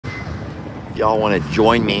If y'all want to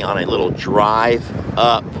join me on a little drive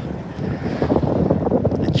up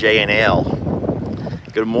the J&L.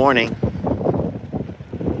 Good morning.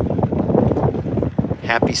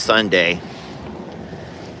 Happy Sunday.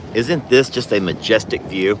 Isn't this just a majestic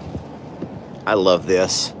view? I love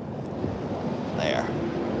this. There.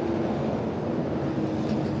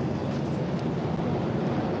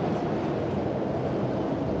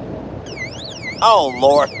 Oh,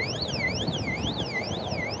 Lord.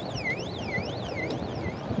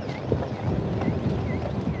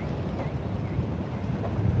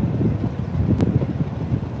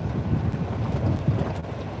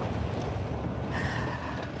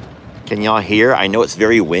 Can y'all hear? I know it's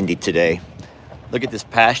very windy today. Look at this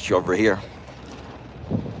pasture over here.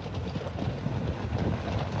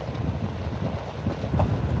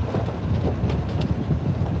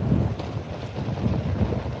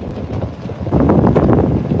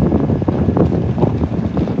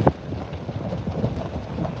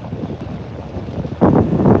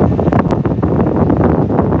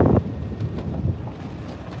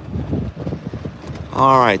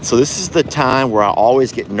 All right, so this is the time where I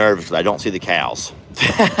always get nervous because I don't see the cows.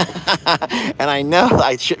 And I know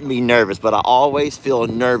I shouldn't be nervous, but I always feel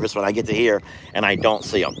nervous when I get to here and I don't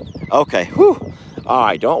see them. Okay, whew. All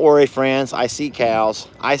right, don't worry, friends. I see cows.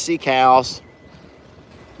 I see cows.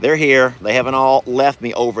 They're here. They haven't all left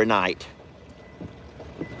me overnight.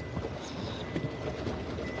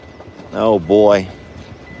 Oh, boy.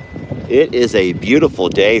 It is a beautiful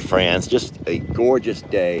day, friends. Just a gorgeous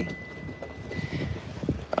day.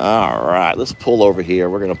 All right, let's pull over here.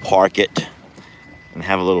 We're going to park it and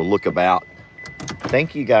have a little look about.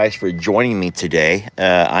 Thank you guys for joining me today.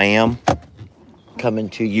 I am coming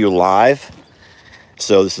to you live.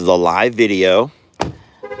 So this is a live video,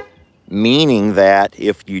 meaning that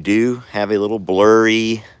if you do have a little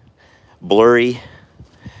blurry,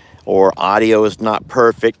 or audio is not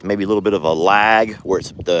perfect, maybe a little bit of a lag where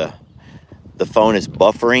it's the phone is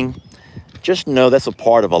buffering, just know that's a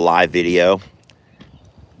part of a live video.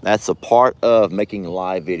 That's a part of making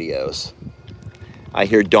live videos. I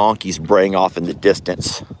hear donkeys braying off in the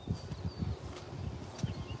distance.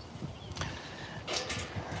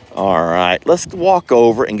 All right, let's walk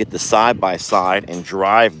over and get the side-by-side and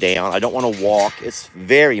drive down. I don't want to walk. It's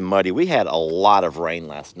very muddy. We had a lot of rain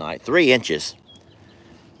last night, 3 inches.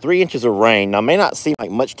 3 inches of rain. Now, it may not seem like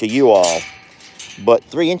much to you all, but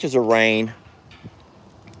 3 inches of rain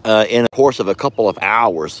in the course of a couple of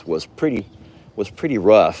hours was pretty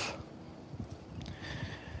rough.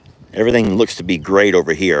 Everything looks to be great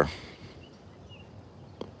over here.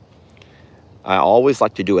 I always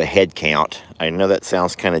like to do a head count. I know that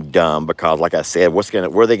sounds kind of dumb because, like I said, where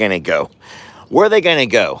are they going to go? Where are they going to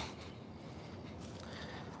go?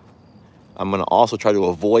 I'm going to also try to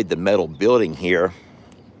avoid the metal building here.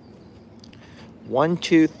 1,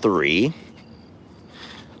 2, 3.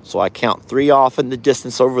 So I count 3 off in the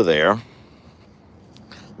distance over there.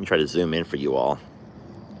 Let me try to zoom in for you all.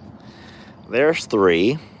 There's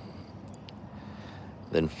 3.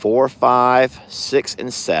 Then 4, 5, 6,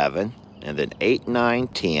 and 7. And then 8, 9,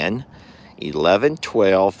 10, 11,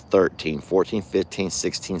 12, 13, 14, 15,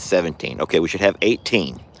 16, 17. Okay, we should have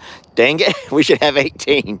 18. Dang it, we should have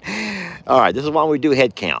 18. All right, this is why we do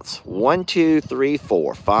head counts. 1, 2, 3,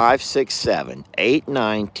 4, 5, 6, 7, 8,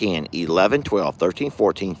 9, 10, 11, 12, 13,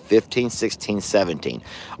 14, 15, 16, 17.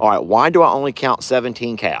 All right, why do I only count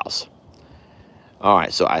 17 cows? All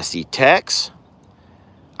right, so I see Tex,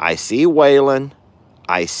 I see Waylon,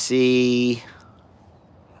 I see...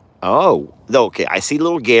 Oh, okay, I see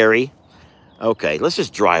little Gary. Okay, let's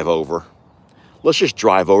just drive over. Let's just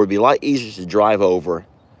drive over. It'd be a lot easier to drive over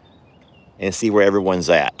and see where everyone's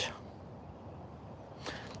at.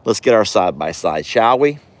 Let's get our side-by-side, shall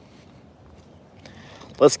we?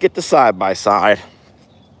 Let's get the side-by-side.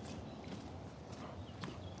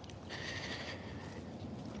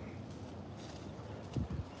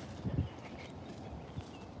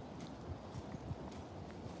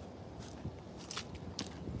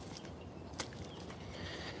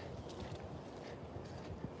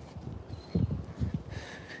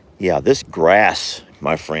 Yeah, this grass,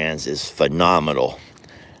 my friends, is phenomenal.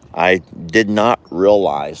 I did not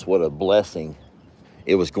realize what a blessing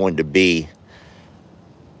it was going to be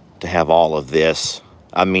to have all of this.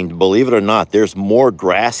 I mean, believe it or not, there's more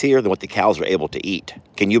grass here than what the cows are able to eat.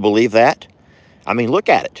 Can you believe that? I mean, look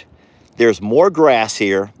at it. There's more grass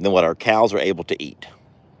here than what our cows are able to eat.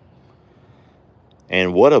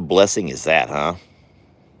 And what a blessing is that, huh?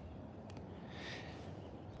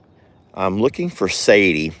 I'm looking for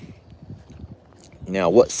Sadie. Now,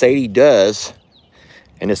 what Sadie does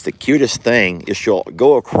And it's the cutest thing is she'll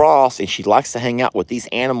go across and she likes to hang out with these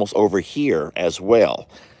animals over here as well.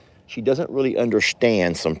 She doesn't really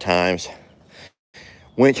understand sometimes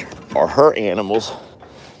which are her animals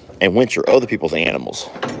and which are other people's animals.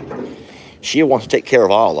 She wants to take care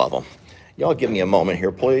of all of them. Y'all give me a moment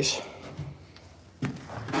here, please.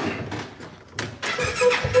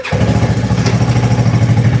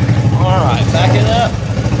 All right, back it up.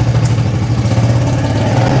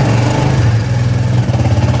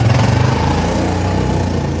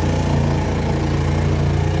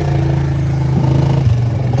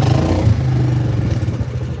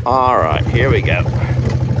 All right, here we go.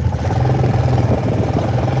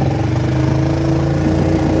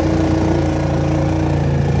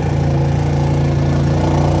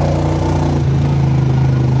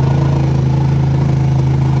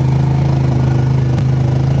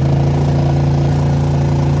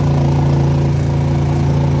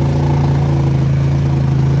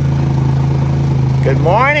 Good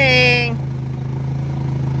morning.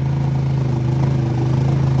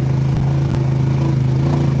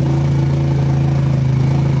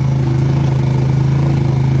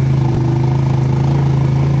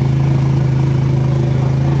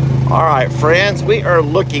 All right, friends, we are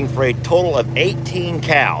looking for a total of 18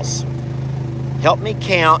 cows. Help me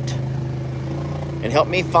count and help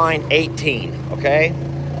me find 18, okay?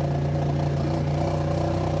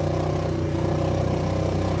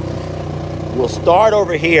 We'll start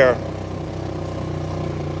over here.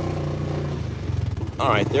 All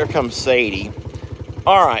right, there comes Sadie.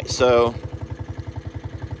 All right, so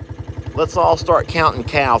let's all start counting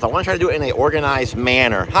cows. I want to try to do it in an organized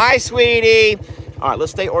manner. Hi, sweetie. All right,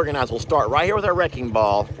 let's stay organized. We'll start right here with our wrecking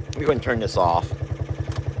ball. Let me go ahead and turn this off.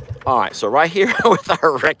 All right, so right here with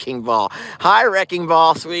our wrecking ball. Hi, wrecking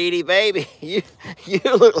ball, sweetie, baby. You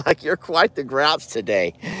look like you're quite the grouch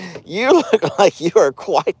today. You look like you are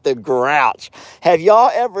quite the grouch. Have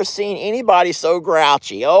y'all ever seen anybody so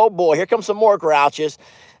grouchy? Oh, boy, here comes some more grouches.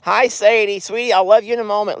 Hi, Sadie. Sweetie, I'll love you in a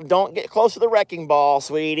moment. Don't get close to the wrecking ball,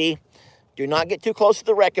 sweetie. Do not get too close to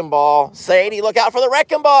the wrecking ball. Sadie, look out for the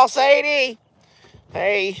wrecking ball, Sadie.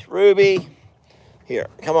 Hey, Ruby. Here,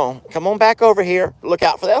 come on back over here. Look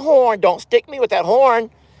out for that horn. Don't stick me with that horn.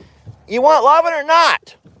 You want loving or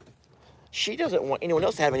not? She doesn't want anyone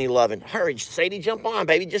else to have any loving. Hurry, Sadie, jump on,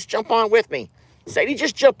 baby. Just jump on with me. Sadie,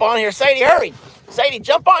 just jump on here. Sadie, hurry. Sadie,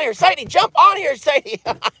 jump on here. Sadie, jump on here, Sadie.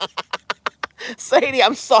 Sadie,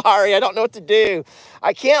 I'm sorry. I don't know what to do.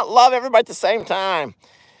 I can't love everybody at the same time.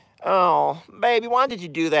 Oh, baby, why did you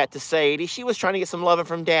do that to Sadie? She was trying to get some loving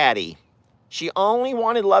from Daddy. She only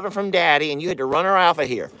wanted loving from Daddy, and you had to run her off of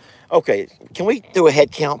here. Okay, can we do a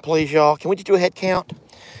head count, please, y'all? Can we just do a head count?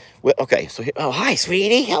 Well, okay, so, oh, hi,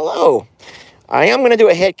 sweetie. Hello. I am going to do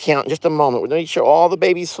a head count in just a moment. We're going to show all the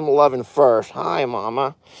babies some loving first. Hi,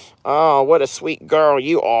 Mama. Oh, what a sweet girl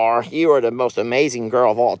you are. You are the most amazing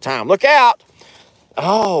girl of all time. Look out.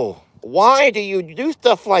 Oh, why do you do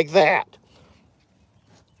stuff like that?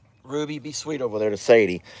 Ruby, be sweet over there to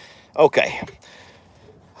Sadie. Okay.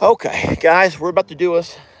 Okay, guys, we're about to do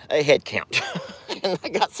us a head count. And I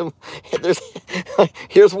got some,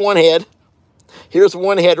 here's one head. Here's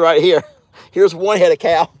one head right here. Here's one head of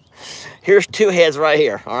cow. Here's two heads right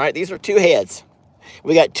here, all right? These are two heads.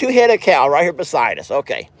 We got two head of cow right here beside us.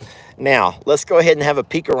 Okay, now let's go ahead and have a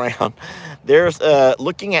peek around. There's,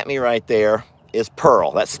 looking at me right there is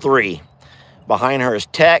Pearl, that's 3. Behind her is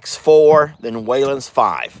Tex, 4, then Waylon's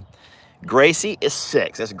 5. Gracie is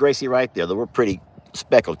 6, that's Gracie right there. We're pretty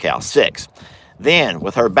speckled cow, 6. Then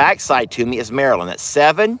with her backside to me is Marilyn, that's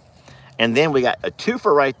 7. And then we got a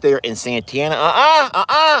twofer right there in Santana.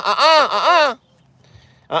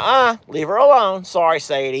 Leave her alone. Sorry,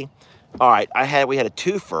 Sadie. All right, we had a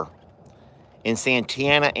twofer in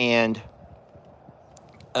Santana and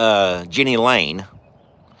Jenny Lane.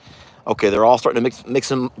 Okay, they're all starting to mix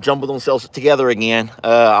them, jumble themselves together again.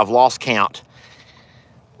 I've lost count.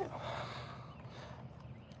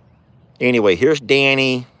 Anyway, here's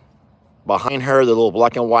Danny. Behind her, the little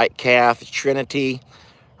black and white calf is Trinity.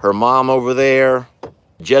 Her mom over there,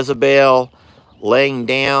 Jezebel, laying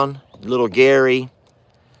down, little Gary.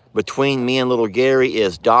 Between me and little Gary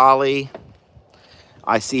is Dolly.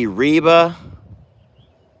 I see Reba.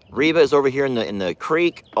 Reba is over here in the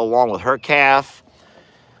creek along with her calf.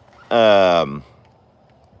 Her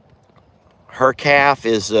calf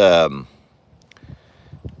is, oh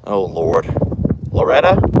Lord,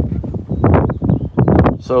 Loretta.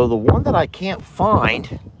 So the one that I can't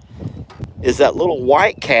find is that little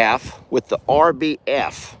white calf with the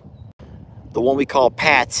RBF, the one we call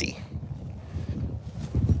Patsy.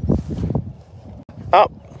 Oh,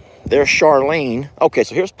 there's Charlene. Okay,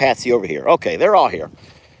 so here's Patsy over here. Okay, they're all here.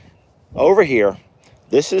 over here.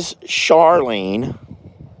 This is Charlene.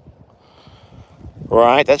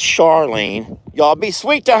 Right, that's Charlene. Y'all be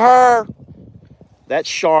sweet to her. That's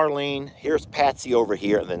Charlene. Here's Patsy over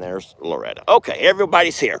here, and then there's Loretta. Okay,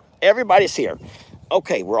 everybody's here. Everybody's here.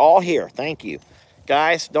 Okay, we're all here. Thank you.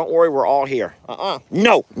 Guys, don't worry, we're all here.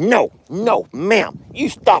 No, no, no, ma'am. You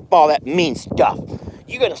stop all that mean stuff.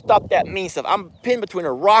 You gotta stop that mean stuff. I'm pinned between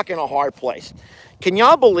a rock and a hard place. Can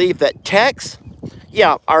y'all believe that Tex,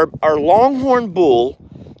 yeah, our Longhorn bull,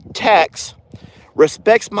 Tex,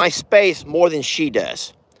 respects my space more than she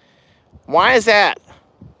does? Why is that?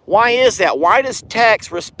 Why is that? Why does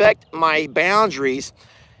Tex respect my boundaries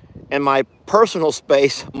and my personal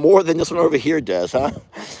space more than this one over here does, huh?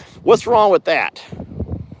 What's wrong with that?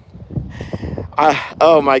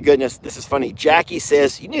 Oh my goodness, this is funny. Jackie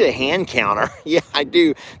says, you need a hand counter. Yeah, I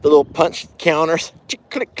do. The little punch counters.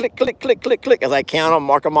 Click, click, click, click, click, click. As I count them,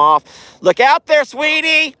 mark them off. Look out there,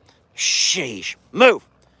 sweetie. Sheesh. Move.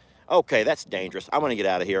 Okay, that's dangerous. I'm going to get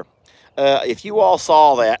out of here. If you all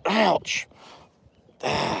saw that, ouch.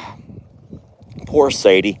 Poor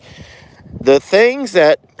Sadie. The things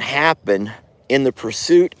that happen in the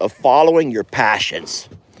pursuit of following your passions,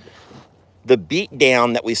 the beat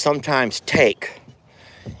down that we sometimes take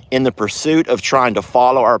in the pursuit of trying to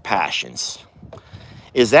follow our passions,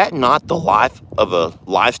 is that not the life of a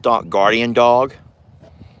livestock guardian dog?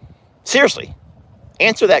 Seriously,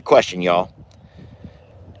 answer that question, y'all.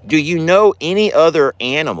 Do you know any other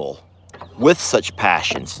animal with such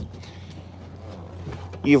passions?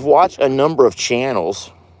 You've watched a number of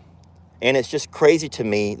channels, and it's just crazy to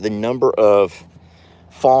me the number of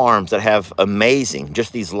farms that have amazing,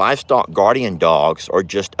 just these livestock guardian dogs are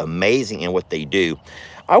just amazing in what they do.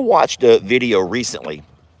 I watched a video recently.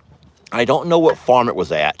 I don't know what farm it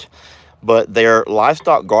was at, but their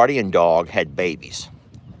livestock guardian dog had babies.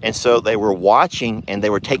 And so they were watching and they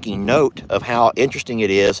were taking note of how interesting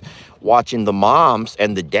it is watching the moms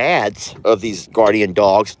and the dads of these guardian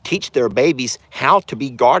dogs teach their babies how to be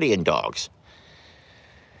guardian dogs.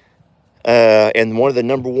 And one of the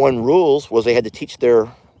 #1 rules was they had to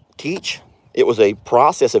teach. It was a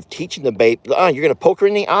process of teaching the baby. You're going to poke her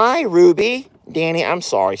in the eye, Ruby. Danny, I'm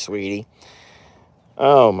sorry, sweetie.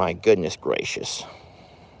 Oh, my goodness gracious.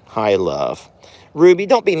 Hi, love. Ruby,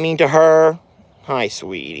 don't be mean to her. Hi,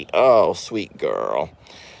 sweetie. Oh, sweet girl.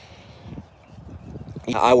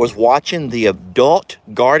 I was watching the adult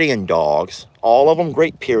guardian dogs, all of them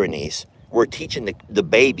Great Pyrenees, were teaching the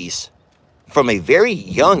babies from a very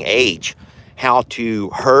young age how to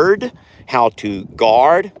herd, how to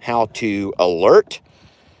guard, how to alert.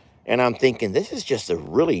 And I'm thinking, this is just a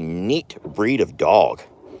really neat breed of dog.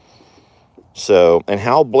 So, and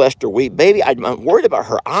how blessed are we? Baby, I'm worried about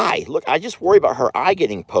her eye. Look, I just worry about her eye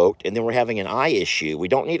getting poked, and then we're having an eye issue. We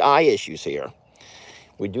don't need eye issues here.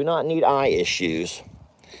 We do not need eye issues.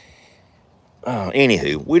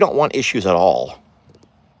 Anywho, we don't want issues at all.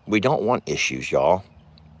 We don't want issues, y'all.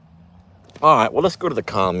 All right, well, let's go to the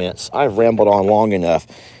comments. I've rambled on long enough.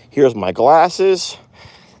 Here's my glasses.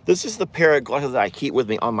 This is the pair of glasses that I keep with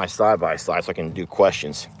me on my side-by-side so I can do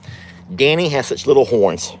questions. Danny has such little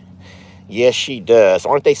horns. Yes, she does.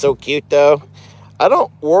 Aren't they so cute, though? I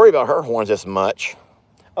don't worry about her horns as much.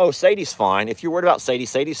 Oh, Sadie's fine. If you're worried about Sadie,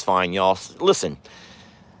 Sadie's fine, y'all. Listen,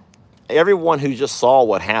 everyone who just saw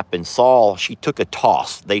what happened she took a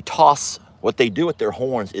toss. They toss. What they do with their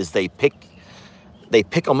horns is they pick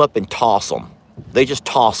them up and toss them. They just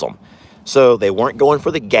toss them. So they weren't going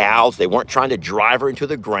for the gals. They weren't trying to drive her into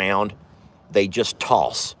the ground. They just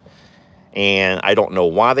toss. And I don't know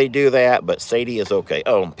why they do that, but Sadie is okay.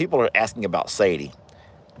 Oh, people are asking about Sadie.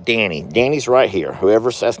 Danny's right here.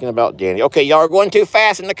 Whoever's asking about Danny. Okay, y'all are going too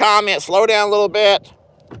fast in the comments. Slow down a little bit.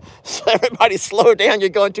 So everybody slow down. You're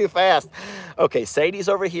going too fast. Okay, Sadie's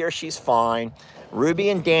over here. She's fine. Ruby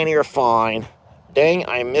and Danny are fine. Dang,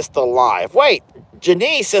 I missed the live. Wait,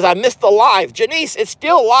 Janice says I missed the live. Janice, it's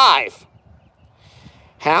still live.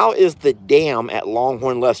 How is the dam at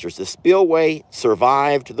Longhorn Lester's? The spillway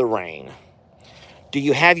survived the rain. Do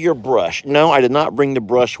you have your brush? No, I did not bring the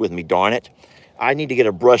brush with me, darn it. I need to get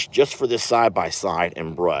a brush just for this side-by-side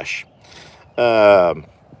and brush. Oh,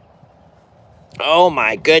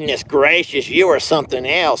 my goodness gracious. You are something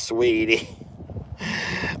else, sweetie.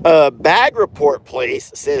 Bag report,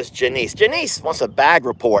 please, says Janice. Janice wants a bag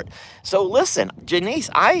report. So, listen,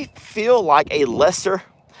 Janice, I feel like a lesser.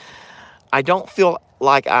 I don't feel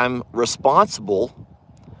like I'm responsible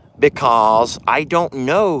because I don't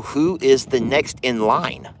know who is the next in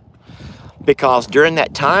line. Because during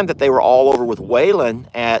that time that they were all over with Waylon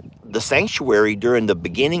at the sanctuary during the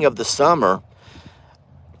beginning of the summer,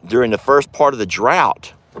 during the first part of the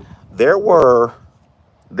drought, there were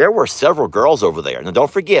there were several girls over there. Now,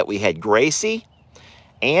 don't forget, we had Gracie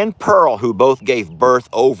and Pearl, who both gave birth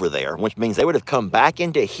over there, which means they would have come back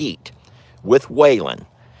into heat with Waylon.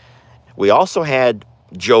 We also had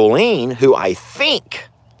Jolene, who I think,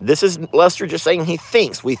 this is Lester just saying he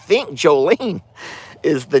thinks, we think Jolene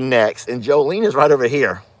is the next, and Jolene is right over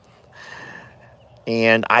here.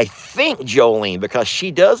 And I think Jolene, because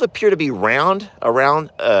she does appear to be round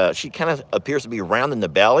around, she kind of appears to be round in the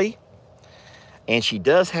belly, and she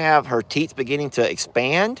does have her teeth beginning to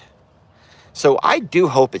expand. So I do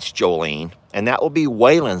hope it's Jolene, and that will be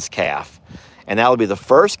Waylon's calf. And that will be the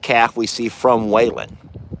first calf we see from Waylon.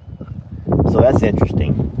 So that's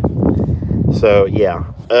interesting. So,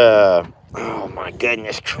 yeah. Oh, my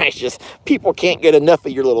goodness gracious. People can't get enough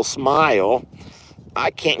of your little smile.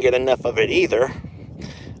 I can't get enough of it either.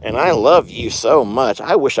 And I love you so much.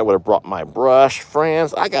 I wish I would have brought my brush,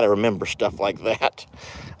 friends. I got to remember stuff like that.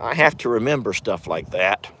 I have to remember stuff like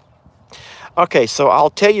that. Okay, so I'll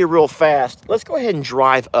tell you real fast. Let's go ahead and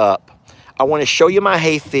drive up. I want to show you my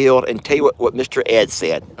hay field and tell you what Mr. Ed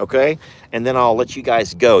said, okay? And then I'll let you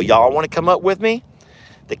guys go. Y'all want to come up with me?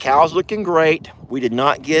 The cow's looking great. We did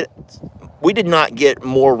not get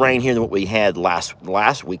more rain here than what we had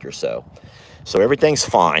last week or so. So everything's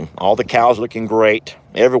fine. All the cows looking great.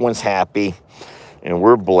 Everyone's happy. And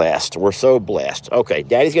we're blessed. We're so blessed. Okay,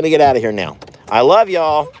 Daddy's going to get out of here now. I love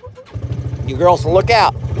y'all. You girls look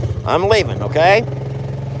out. I'm leaving, okay?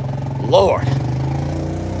 Lord.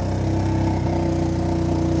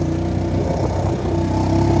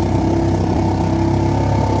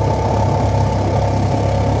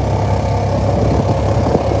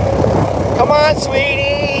 Come on,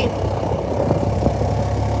 sweetie.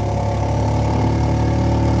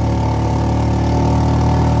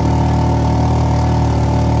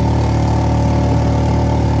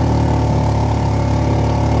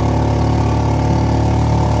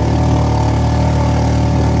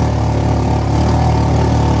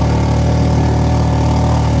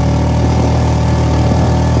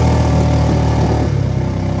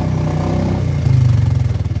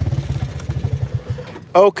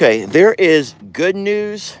 Okay, there is good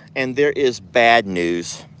news and there is bad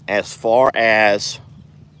news as far as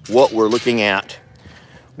what we're looking at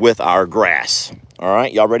with our grass. All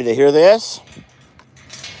right, y'all ready to hear this?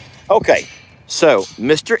 Okay, so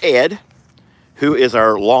Mr. Ed, who is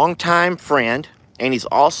our longtime friend, and he's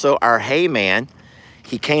also our hay man,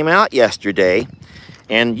 he came out yesterday.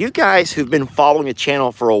 And you guys who've been following the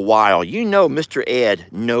channel for a while, you know Mr. Ed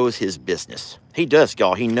knows his business. He does,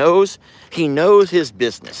 y'all. He knows his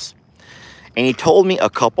business. And he told me a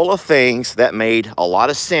couple of things that made a lot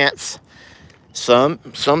of sense. Some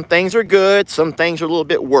things are good, some things are a little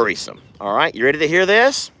bit worrisome. All right, you ready to hear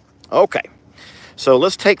this? Okay. So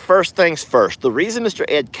let's take first things first. The reason Mr.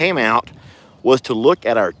 Ed came out was to look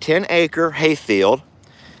at our 10-acre hay field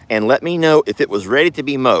and let me know if it was ready to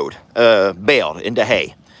be mowed, baled into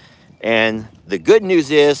hay. And the good news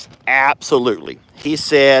is, absolutely. He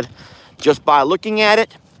said, just by looking at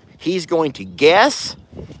it, he's going to guess,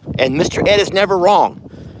 and Mr. Ed is never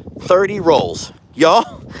wrong, 30 rolls.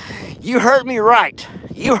 Y'all, you heard me right.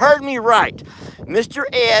 You heard me right. Mr.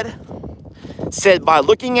 Ed said by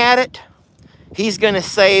looking at it, he's going to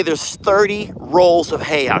say there's 30 rolls of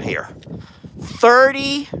hay out here.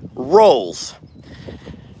 30 rolls.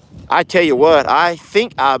 I tell you what, I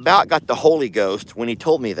think I about got the Holy Ghost when he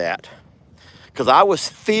told me that. Because I was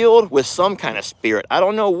filled with some kind of spirit. I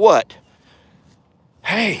don't know what.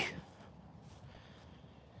 Hey.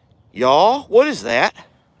 Y'all, what is that?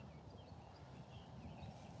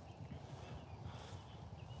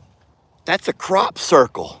 That's a crop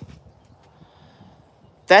circle.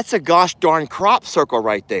 That's a gosh darn crop circle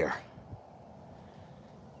right there.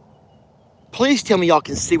 Please tell me y'all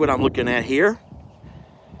can see what I'm looking at here.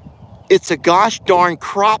 It's a gosh darn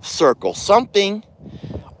crop circle. Something,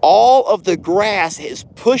 all of the grass is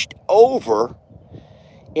pushed over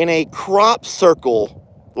in a crop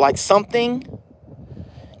circle, like something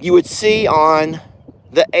you would see on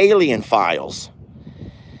the Alien Files.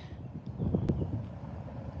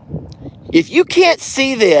 If you can't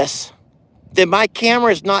see this, then my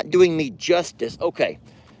camera is not doing me justice. Okay,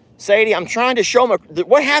 Sadie, I'm trying to show them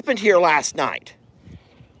what happened here last night.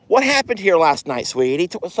 What happened here last night, sweetie?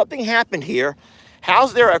 Something happened here.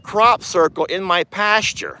 How's there a crop circle in my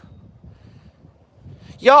pasture?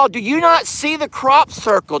 Y'all, do you not see the crop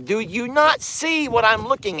circle? Do you not see what I'm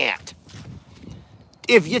looking at?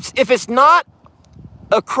 If it's not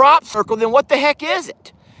a crop circle, then what the heck is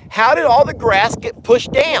it? How did all the grass get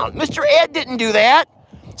pushed down? Mr. Ed didn't do that.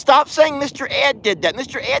 Stop saying Mr. Ed did that.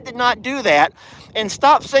 Mr. Ed did not do that. And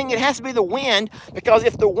stop saying it has to be the wind, because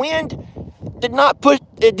if the wind did not push,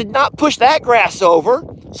 it did not push that grass over.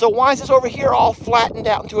 So why is this over here all flattened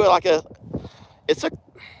out into like a, it's a,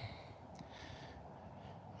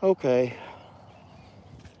 okay.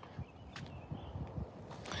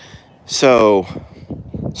 So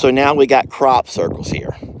now we got crop circles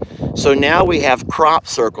here. So now we have crop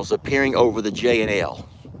circles appearing over the J and L.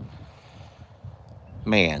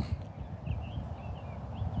 Man.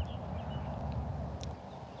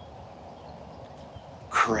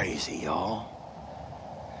 Crazy, y'all.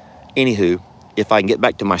 Anywho, if I can get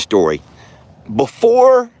back to my story.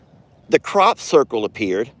 Before the crop circle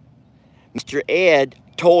appeared, Mr. Ed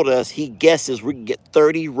told us he guesses we can get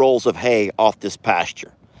 30 rolls of hay off this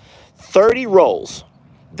pasture. 30 rolls.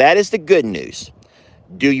 That is the good news.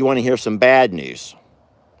 Do you want to hear some bad news?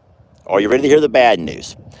 Are you ready to hear the bad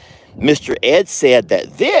news? Mr. Ed said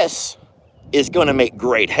that this is going to make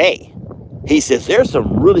great hay. He says there's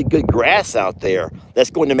some really good grass out there that's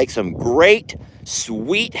going to make some great,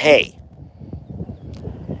 sweet hay.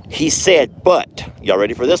 He said, but, y'all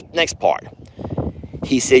ready for this next part?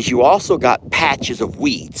 He says you also got patches of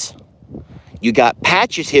weeds. You got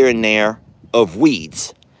patches here and there of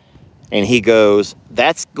weeds. And he goes,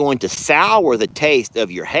 that's going to sour the taste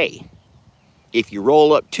of your hay. If you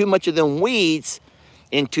roll up too much of them weeds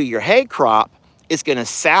into your hay crop, it's going to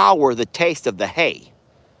sour the taste of the hay.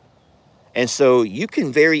 And so you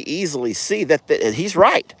can very easily see that he's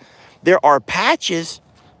right. There are patches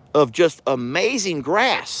of just amazing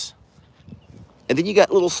grass. And then you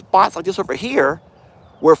got little spots like this over here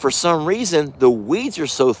where for some reason the weeds are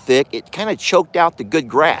so thick it kind of choked out the good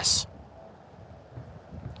grass.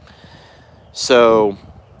 So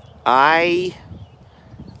I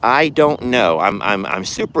don't know. I'm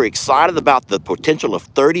super excited about the potential of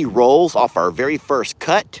 30 rolls off our very first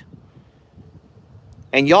cut.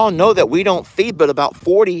 And y'all know that we don't feed but about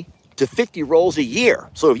 40 to 50 rolls a year.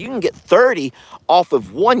 So if you can get 30 off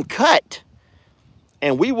of one cut,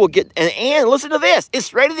 and we will get, and listen to this,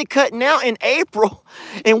 it's ready to cut now in April,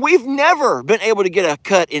 and we've never been able to get a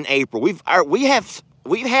cut in April. We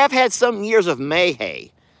have had some years of May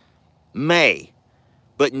hay,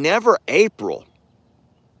 but never April.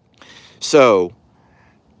 So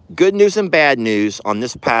good news and bad news on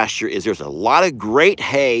this pasture is there's a lot of great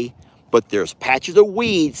hay, but there's patches of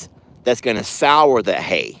weeds that's going to sour the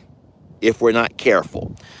hay if we're not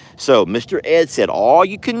careful. So Mr. Ed said all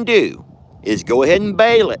you can do is go ahead and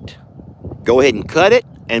bale it. Go ahead and cut it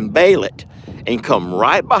and bale it and come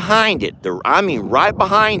right behind it, right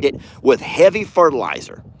behind it with heavy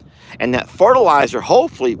fertilizer. And that fertilizer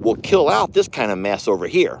hopefully will kill out this kind of mess over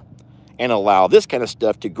here and allow this kind of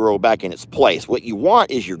stuff to grow back in its place. What you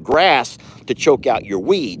want is your grass to choke out your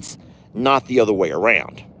weeds, not the other way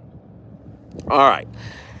around. All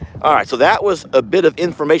right, so that was a bit of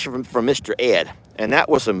information from Mr. Ed, and that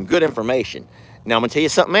was some good information. Now I'm gonna tell you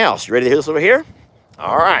something else. You ready to hear this over here?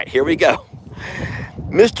 All right, here we go.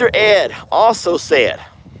 Mr. Ed also said,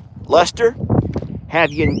 Lester,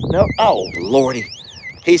 oh Lordy.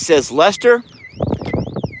 He says, Lester,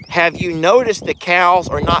 have you noticed the cows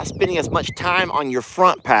are not spending as much time on your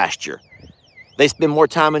front pasture? They spend more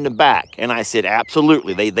time in the back. And I said,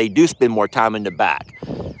 absolutely, they do spend more time in the back.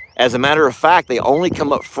 As a matter of fact, they only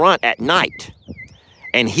come up front at night.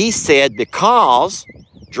 And he said because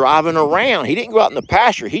driving around, he didn't go out in the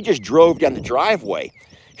pasture, he just drove down the driveway.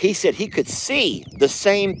 He said he could see the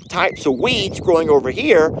same types of weeds growing over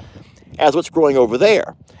here as what's growing over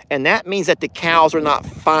there. And that means that the cows are not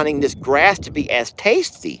finding this grass to be as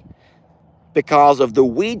tasty because of the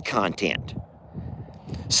weed content.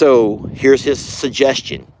 So here's his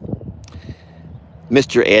suggestion.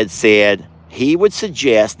 Mr. Ed said he would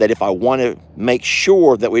suggest that if I want to make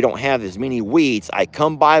sure that we don't have as many weeds, I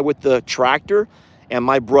come by with the tractor and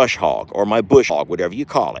my brush hog or my bush hog, whatever you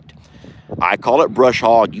call it. I call it brush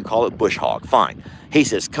hog, you call it bush hog, fine. He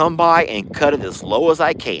says, come by and cut it as low as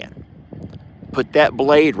I can. Put that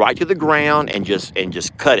blade right to the ground and just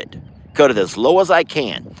cut it. Cut it as low as I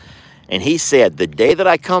can. And he said, the day that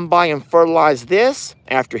I come by and fertilize this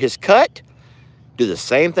after his cut, do the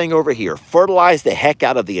same thing over here. Fertilize the heck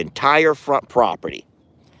out of the entire front property.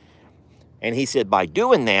 And he said, by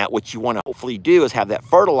doing that, what you want to hopefully do is have that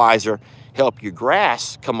fertilizer help your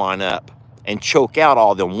grass come on up and choke out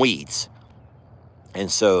all them weeds. And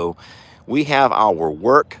so we have our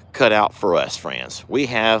work cut out for us, friends. We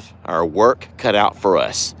have our work cut out for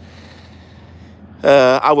us.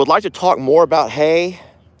 I would like to talk more about hay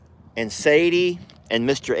and Sadie and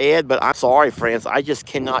Mr. Ed, but I'm sorry, friends. I just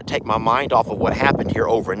cannot take my mind off of what happened here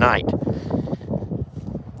overnight.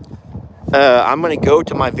 I'm going to go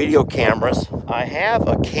to my video cameras. I have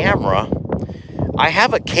a camera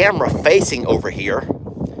facing over here.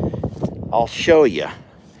 I'll show you.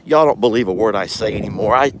 Y'all don't believe a word I say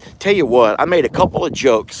anymore. I tell you what, I made a couple of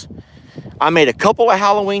jokes. I made a couple of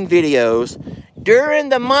Halloween videos during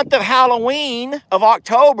the month of Halloween of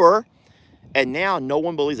October, and now no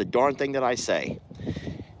one believes a darn thing that I say.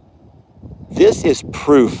 This is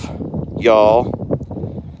proof,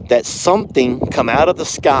 y'all, that something come out of the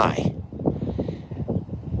sky.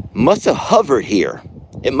 Must have hovered here.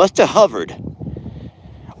 It must have hovered.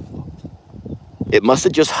 It must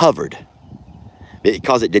have just hovered,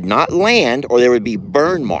 because it did not land, or there would be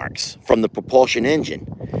burn marks from the propulsion engine.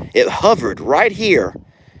 It hovered right here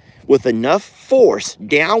with enough force,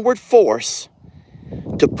 downward force,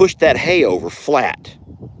 to push that hay over flat.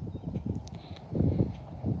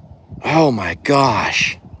 Oh my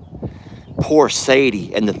gosh. Poor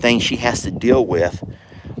Sadie and the things she has to deal with.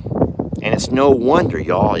 And it's no wonder,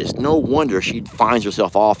 y'all, it's no wonder she finds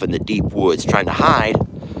herself off in the deep woods trying to hide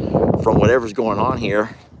from whatever's going on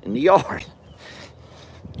here in the yard.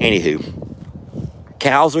 Anywho,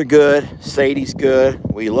 cows are good, Sadie's good,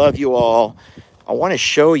 we love you all. I want to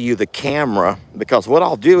show you the camera, because what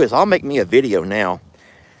I'll do is I'll make me a video now.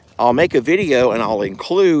 I'll make a video and I'll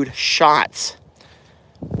include shots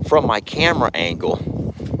from my camera angle.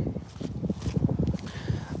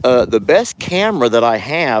 The best camera that I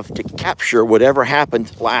have to capture whatever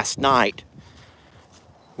happened last night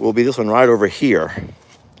will be this one right over here.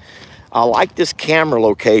 I like this camera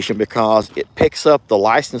location because it picks up the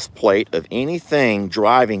license plate of anything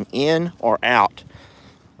driving in or out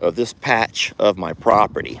of this patch of my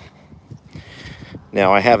property.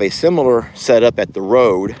 Now, I have a similar setup at the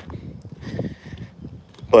road,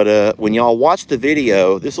 but when y'all watch the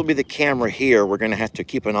video, this will be the camera here we're going to have to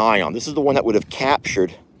keep an eye on. This is the one that would have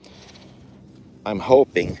captured, I'm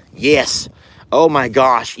hoping. Yes. Oh my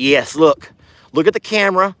gosh. Yes. Look at the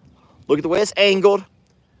camera. Look at the way it's angled.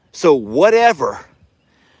 So whatever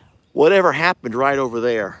happened right over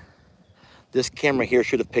there, this camera here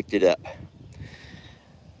should have picked it up.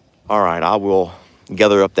 All right, I will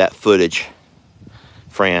gather up that footage,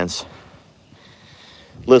 friends.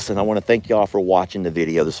 Listen, I want to thank y'all for watching the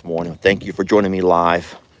video this morning. Thank you for joining me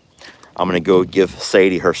live. I'm going to go give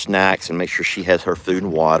Sadie her snacks and make sure she has her food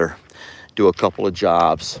and water. Do a couple of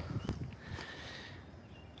jobs.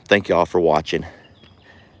 Thank y'all for watching.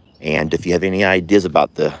 And if you have any ideas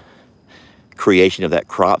about the creation of that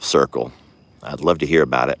crop circle, I'd love to hear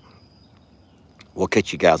about it. We'll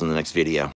catch you guys in the next video.